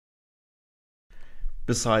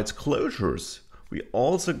Besides closures, we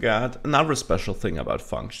also got another special thing about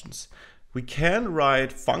functions. We can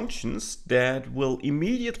write functions that will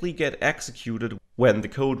immediately get executed when the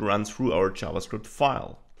code runs through our JavaScript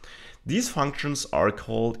file. These functions are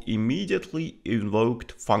called immediately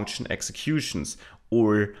invoked function executions,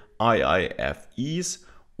 or IIFEs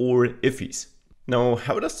or IIFEs. Now,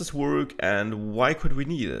 how does this work and why could we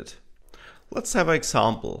need it? Let's have an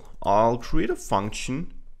example. I'll create a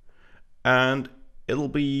function and it'll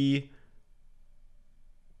be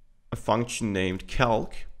a function named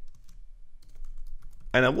calc,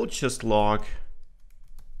 and I will just log.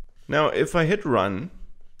 Now, if I hit run,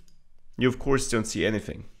 you of course don't see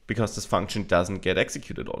anything because this function doesn't get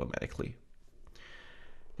executed automatically.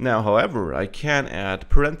 Now, however, I can add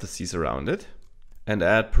parentheses around it and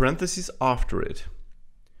add parentheses after it.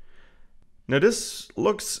 Now this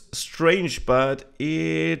looks strange, but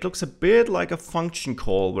it looks a bit like a function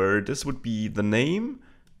call where this would be the name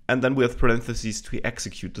and then we have parentheses to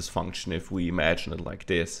execute this function if we imagine it like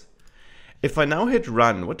this. If I now hit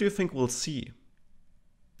run, what do you think we'll see?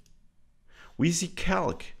 We see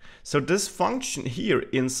calc. So this function here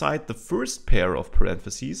inside the first pair of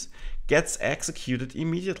parentheses gets executed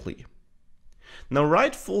immediately. Now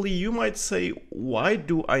rightfully you might say, why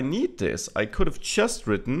do I need this? I could have just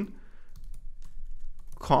written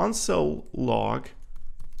console log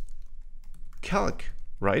calc,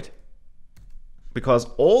 right? Because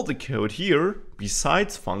all the code here,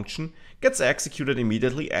 besides function, gets executed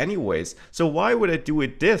immediately anyways. So why would I do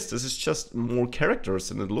it this? This is just more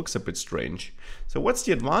characters and it looks a bit strange. So what's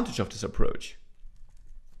the advantage of this approach?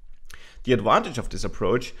 The advantage of this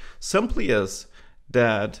approach simply is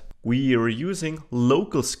that we are using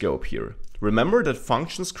local scope here. Remember that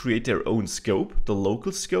functions create their own scope, the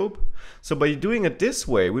local scope. So by doing it this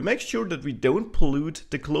way, we make sure that we don't pollute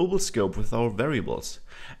the global scope with our variables.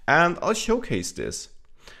 And I'll showcase this.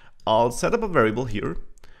 I'll set up a variable here,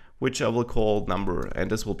 which I will call number, and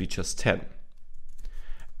this will be just 10.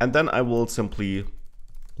 And then I will simply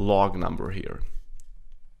log number here.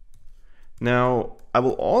 Now, I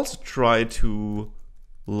will also try to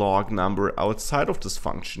log number outside of this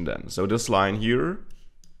function then. So this line here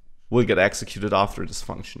will get executed after this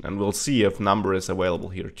function, and we'll see if number is available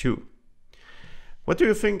here too. What do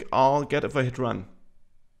you think I'll get if I hit run?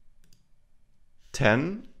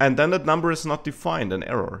 10, and then that number is not defined, an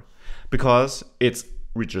error, because it's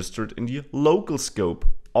registered in the local scope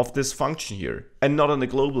of this function here and not in the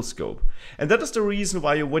global scope. And that is the reason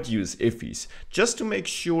why you would use IIFEs, just to make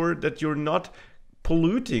sure that you're not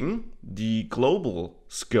polluting the global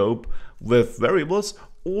scope with variables,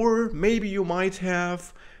 or maybe you might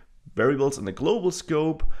have variables in the global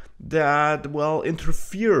scope that, well,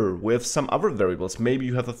 interfere with some other variables. Maybe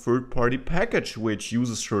you have a third-party package which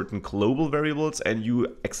uses certain global variables and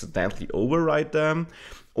you accidentally override them.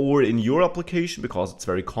 Or in your application, because it's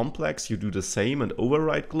very complex, you do the same and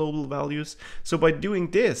override global values. So by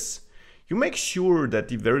doing this, you make sure that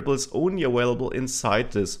the variable is only available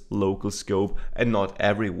inside this local scope and not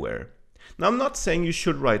everywhere. Now, I'm not saying you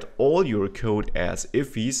should write all your code as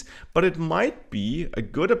IIFEs, but it might be a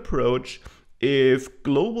good approach if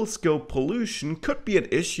global scope pollution could be an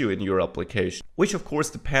issue in your application, which of course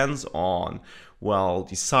depends on, well,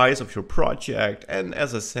 the size of your project and,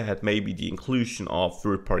 as I said, maybe the inclusion of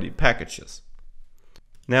third-party packages.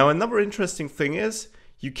 Now, another interesting thing is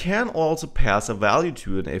you can also pass a value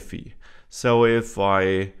to an IIFE. So if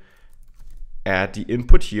I add the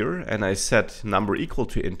input here and I set number equal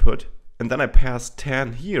to input, and then I pass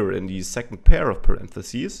 10 here in the second pair of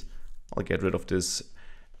parentheses, I'll get rid of this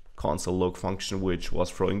console log function which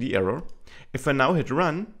was throwing the error. If I now hit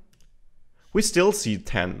run, we still see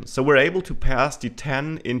 10. So we're able to pass the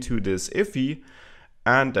 10 into this IIFE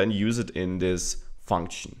and then use it in this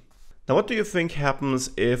function. Now, what do you think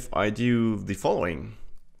happens if I do the following?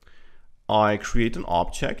 I create an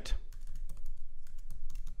object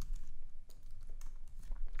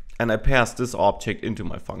and I pass this object into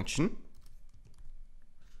my function.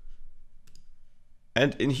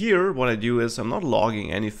 And in here, what I do is I'm not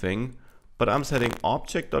logging anything, but I'm setting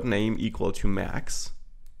object.name equal to max.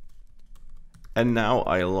 And now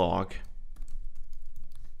I log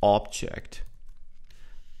object.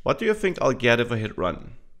 What do you think I'll get if I hit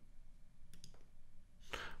run?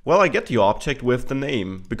 Well, I get the object with the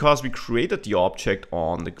name because we created the object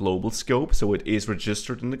on the global scope, so it is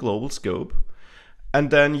registered in the global scope. And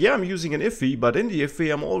then, yeah, I'm using an IIFE, but in the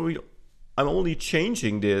IIFE, I'm only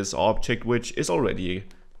changing this object which is already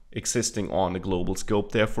existing on the global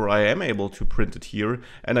scope. Therefore, I am able to print it here,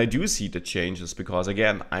 and I do see the changes because,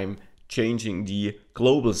 again, I'm changing the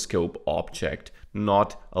global scope object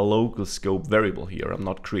not a local scope variable here. I'm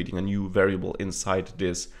not creating a new variable inside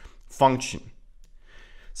this function.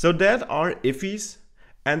 So that are IIFEs,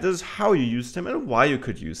 and this is how you use them and why you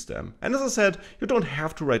could use them. And as I said, you don't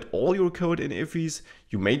have to write all your code in IIFEs.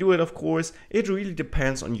 You may do it, of course. It really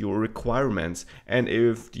depends on your requirements and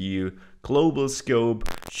if the global scope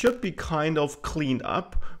should be kind of cleaned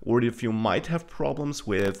up, or if you might have problems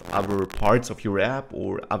with other parts of your app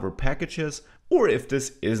or other packages, or if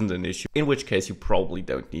this isn't an issue, in which case you probably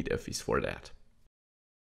don't need IIFEs for that.